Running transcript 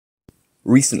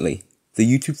Recently, the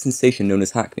YouTube sensation known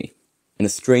as Hackmi, in a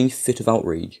strange fit of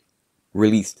outrage,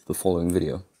 released the following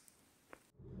video.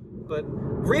 But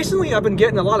recently I've been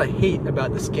getting a lot of hate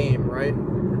about this game, right?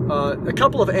 A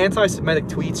couple of anti-Semitic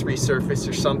tweets resurfaced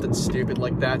or something stupid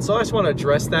like that, so I just want to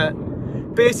address that.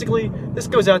 Basically, this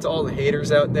goes out to all the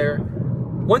haters out there.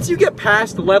 Once you get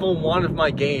past level 1 of my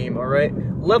game, alright?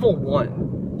 Level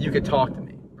 1, you can talk to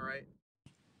me, alright?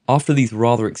 After these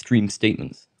rather extreme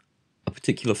statements, a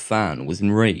particular fan was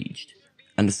enraged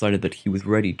and decided that he was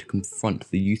ready to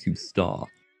confront the YouTube star.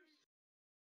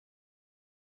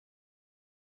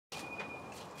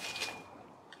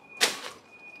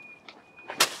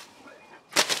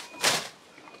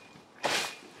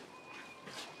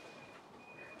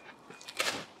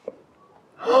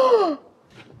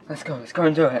 Let's go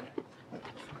and do it.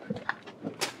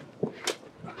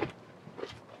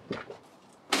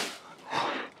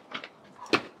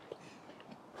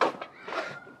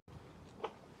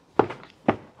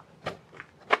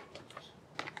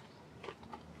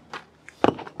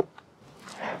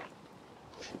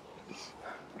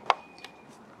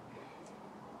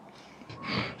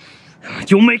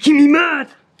 You're making me mad!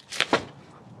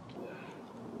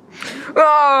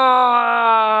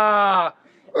 Ah!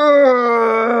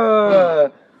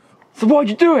 So why'd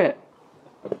you do it?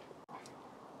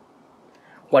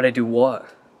 Why'd I do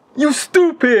what? You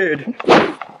stupid!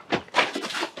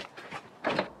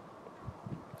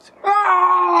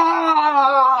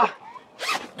 Ah!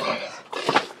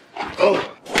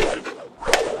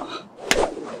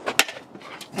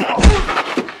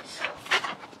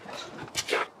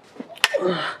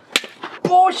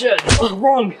 Abortion! Oh,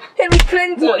 wrong! Hillary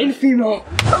Clinton! What, in female?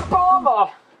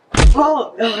 Obama!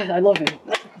 Oh, I love him.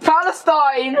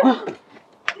 Palestine!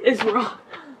 Israel.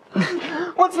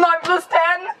 What's 9 plus 10?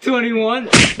 21.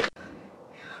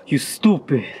 You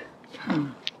stupid.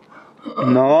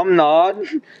 No, I'm not.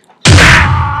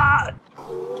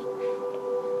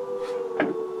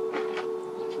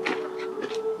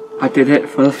 I did it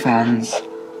for the fans.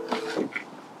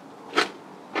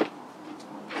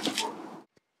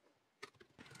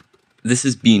 This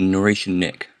has been Narration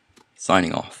Nick,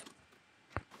 signing off.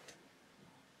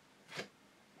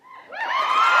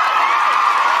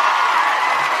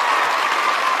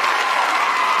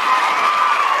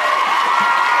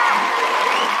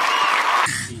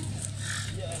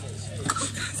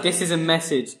 This is a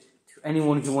message to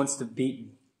anyone who wants to beat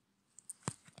me.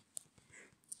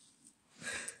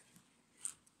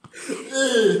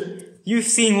 You've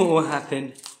seen what will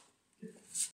happen.